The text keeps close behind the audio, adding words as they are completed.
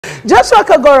Joshua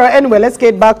Kagoro, anyway, let's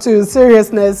get back to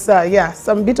seriousness. Yeah,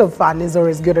 some bit of fun is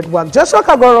always good at work. Joshua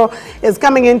Kagoro is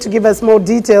coming in to give us more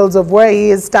details of where he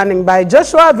is standing by.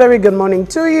 Joshua, very good morning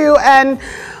to you. And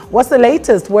what's the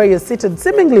latest where you're seated,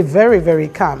 seemingly very, very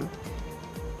calm?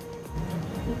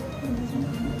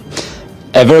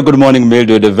 A very good morning,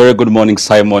 Mildred. A very good morning,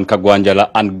 Simon Kagwanjala,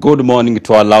 and good morning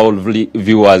to our lovely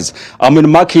viewers. I'm in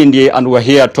Makindye, and we're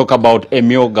here to talk about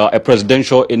Emyooga, a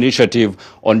presidential initiative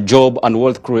on job and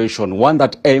wealth creation, one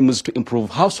that aims to improve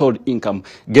household income,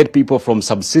 get people from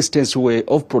subsistence way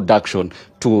of production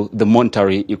to the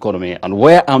monetary economy. And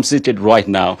where I'm seated right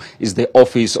now is the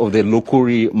office of the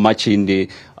Lukuli Makindye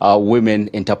Women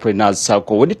Entrepreneurs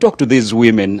SAACO. When you talk to these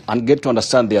women and get to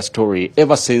understand their story,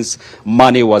 ever since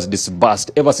money was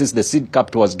disbursed, ever since the seed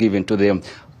capital was given to them,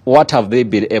 what have they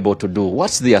been able to do?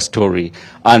 What's their story?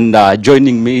 And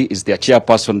joining me is their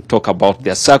chairperson to talk about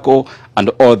their SAACO and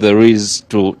all there is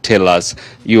to tell us.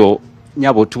 Yo,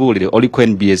 nyabo tubulire oliko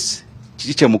NBS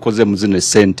chiche mukoze muzine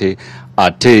sente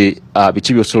ate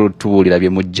bichibyo solo tubulira bye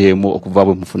mujjemu okuva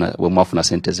bwe mwafuna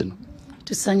sente zino.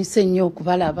 Tusanyuse nnyo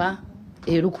okubalaba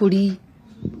Lukuli.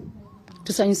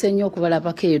 Tusanyuse nnyo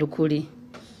okubalabako Lukuli.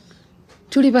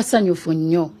 Tuli basanyufu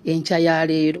nnyo enkya ya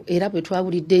leero era bwe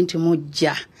twabulidde nti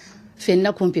mujja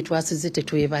ffenna kumpi twasize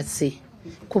tetwebase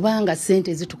kubanga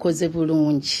sente zitukoze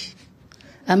bulungi.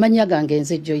 Amanya gange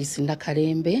nze Joyce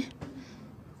Nakalembe,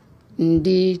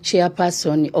 ndi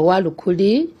chairperson owa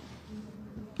Lukuli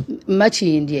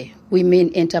Makindye Women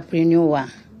Entrepreneur.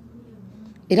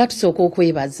 Era tusooka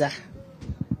okwebaza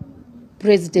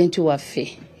President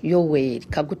waffe Yoweri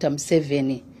Kaguta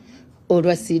Museveni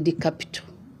olwa seed capital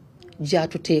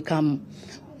gyatuteekamu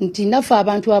nti naffe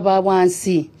abantu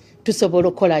abawansi tusobola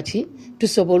okukola ki?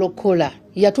 Tusobola okukola.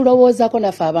 Yatulowoozaako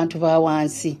naffe abantu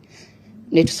bawansi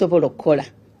ne tusobola okukola.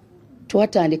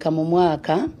 Twatandika mu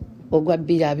mwaka ogwa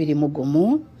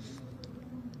 2021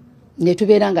 ne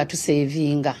tubeera nga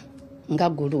tusevinga nga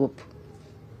group.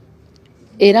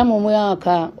 Era mu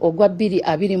mwaka ogwa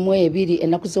 2022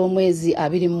 ennaku z'omwezi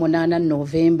 28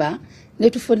 November ne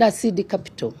tufuna seed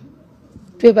capital.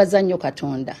 Twebaza nnyo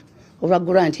Katonda olwa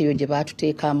grant eyo gye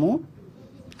baatuteekamu.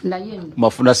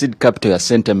 Mafuna seed capital ya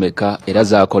sente meka era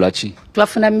zaakola ki?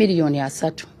 Twafuna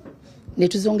 $3 ne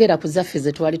tuzongera ku zaffe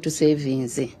ze twali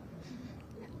tusevinze.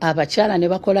 Abakyala ne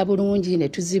bakola bulungi ne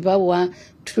tuzibawa.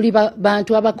 Tuli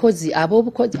bantu abakozi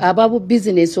ababu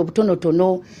business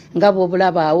obutonotono nga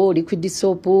bw'obulabaawo liquid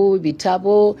soap,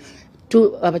 bitabo,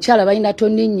 abakyala balina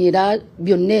tonninnyira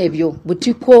byonna ebyo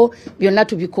butiko byonna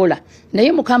tubikola.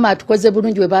 Naye Mukama atukoze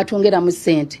bulungi we baatwongeramu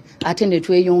ssente ate ne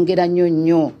tweyongera nnyo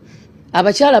nnyo.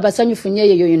 Abakyala basanyufu nnyo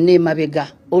eyo yonna emabega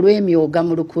olw'Emyooga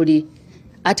mu Lukuli.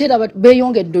 Ate era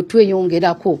beeyongedde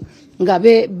tweyongerako nga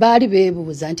baali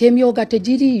beebuuza nti Emyooga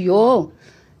tegiriiyo.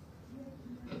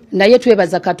 Naye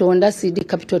twebaza Katonda seed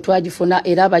capital twagifuna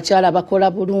era abakyala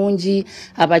bakola bulungi.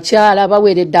 Abakyala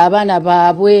baweeredde abaana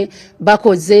baabwe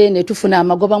bakoze ne tufuna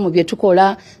amagoba mu bye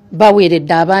tukola.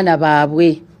 Baweeredde abaana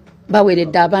baabwe.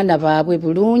 Baweeredde abaana baabwe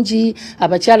bulungi.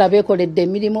 Abakyala beekoledde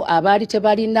emirimu abaali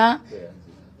tebalina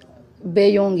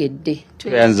beyongedde.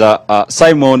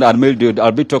 Simon and Mildred,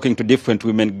 I'll be talking to different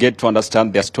women, get to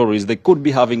understand their stories. They could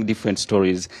be having different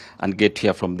stories and get to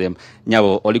hear from them.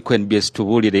 Nyabo oliko NBS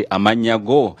tubulire amanya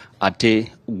go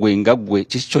ate gwenga gwe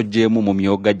chicho jemu mu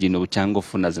Myooga gino chango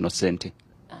funa zino sente.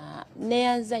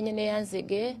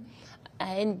 Neyanzege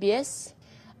NBS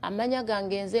amanya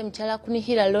gange nze mchala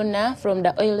kunihira Lona from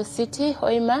the oil city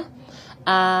Hoima.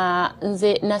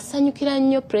 Nze nasanyukira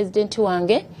nnyo president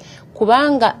wange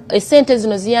kubanga esente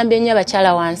zino ziyambye nnyo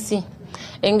abakyala wansi.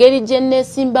 Engeri gye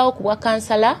neesimbawo ku bwa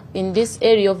kansala in this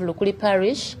area of Lukuli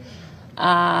parish.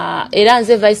 Era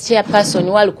nze vice chairperson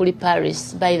wa Lukuli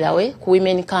parish by the way ku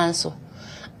women council.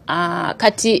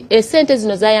 Kati esente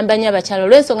zino zayamba nnyo abakyala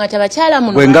olw'ensonga nti abakyala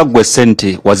muno gwenga gwe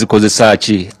sente wazikozesa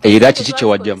ki era kiki kye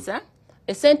wajjamu?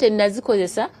 Esente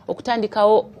nazikozesa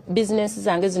okutandikawo business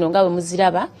zange zino nga bwe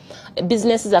muziraba.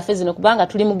 Business zaffe zino kubanga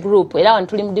tuli mu group era wano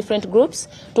tuli mu different groups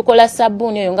tukola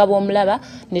sabuni eyo nga bw'omulaba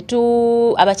ne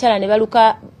abakyala ne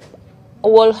baluka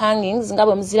wall hangings nga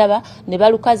bwe muziraba ne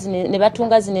baluka ne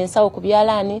batunga zino ensawo ku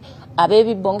byalaani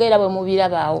ab'ebibbo era bwe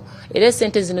mubirabaawo. Era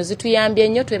esente zino zituyambye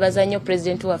nnyo twebaza nnyo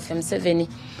president waffe Museveni.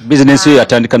 Business yo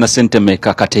yatandika na sente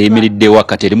meka kati eyimiriddewo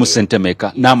kati erimu sente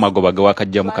meka n'amagoba ge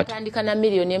wakajjamu kati? Twatandika na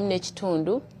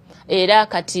 $1.5 era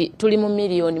kati tuli mu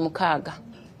 $6,000,000.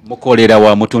 Mukolera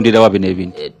wa mutundira wa bino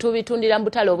ebintu? Tubitundira mu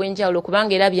butale obw'enjawulo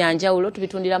kubanga era byanjawulo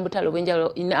tubitundira mu butale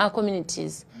obw'enjawulo in our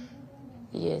communities.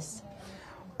 Yes.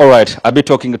 All right, I'll be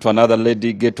talking to another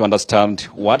lady, get to understand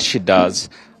what she does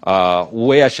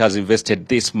where she has invested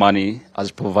this money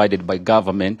as provided by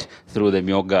government through the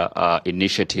Emyooga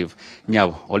initiative.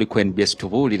 Nyabo, oli ku NBS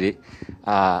tubulire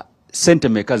sente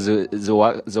meka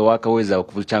zewakaweza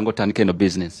kuchanga otandika eno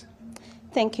business.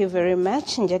 Thank you very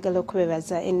much. Njagala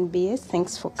okubebaza NBS.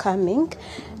 Thanks for coming.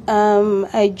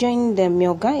 I joined the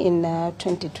Emyooga in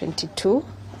 2022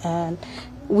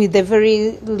 with a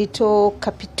very little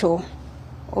capital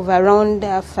of around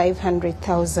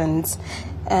 500,000.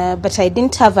 But I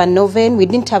didn't have an oven. We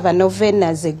didn't have an oven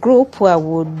as a group where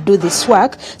we would do this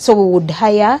work. So we would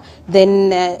hire, then,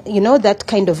 that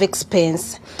kind of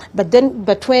expense. But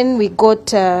when we got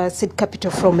seed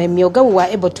capital from Emyooga, we were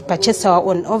able to purchase our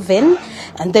own oven,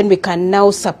 and then we can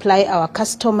now supply our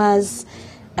customers.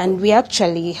 And we're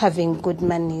actually having good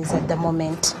monies at the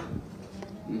moment.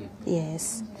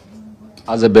 Yes.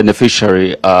 As a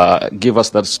beneficiary, give us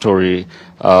that story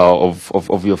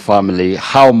of your family.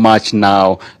 How much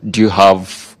now do you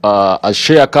have as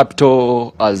share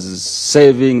capital, as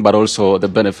saving, but also the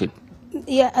benefit?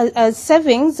 Yeah, as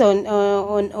savings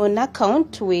on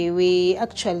account, we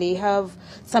actually have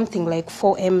something like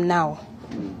 4M now,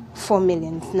 4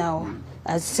 million now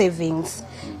as savings.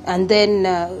 And then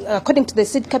according to the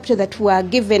seed capital that we are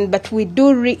given, but we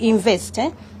do reinvest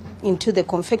into the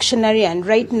confectionery, and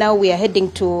right now we are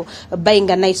heading to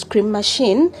buying an ice cream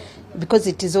machine because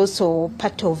it is also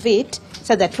part of it,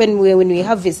 so that when we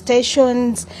have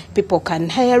visitations, people can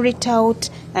hire it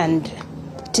out, and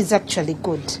it is actually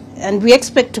good. And we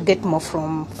expect to get more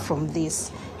from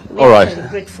this. All right.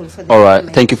 Grateful for the All right.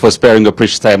 Thank you for sparing your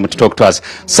precious time to talk to us.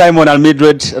 Simon and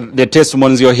Mildred, the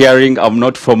testimonies you're hearing are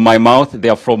not from my mouth. They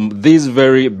are from these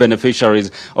very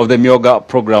beneficiaries of the Emyooga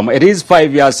program. It is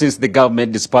 5 years since the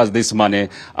government dispersed this money,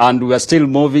 and we are still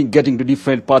moving, getting to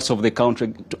different parts of the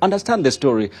country to understand the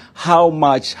story. How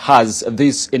much has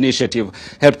this initiative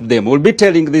helped them? We'll be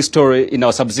telling this story in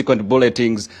our subsequent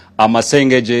bulletins,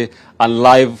 Masengeje, and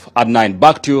live at 9.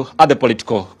 Back to you at the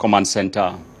Political Command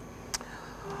Center.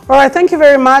 All right, thank you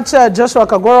very much, Joshua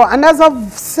Kagoro. And as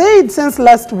I've said since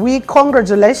last week,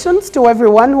 congratulations to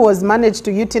everyone who has managed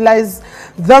to utilize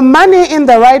the money in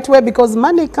the right way, because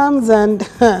money comes and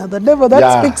the devil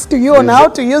speaks to you on how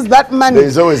to use that money.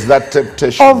 There's always that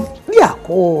temptation.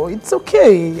 It's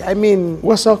okay. I mean...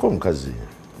 What's SAACO, Mkazi?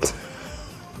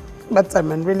 But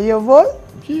Simon, really your voice?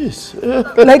 Yes.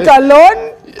 Like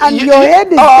alone, and your head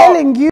is telling you.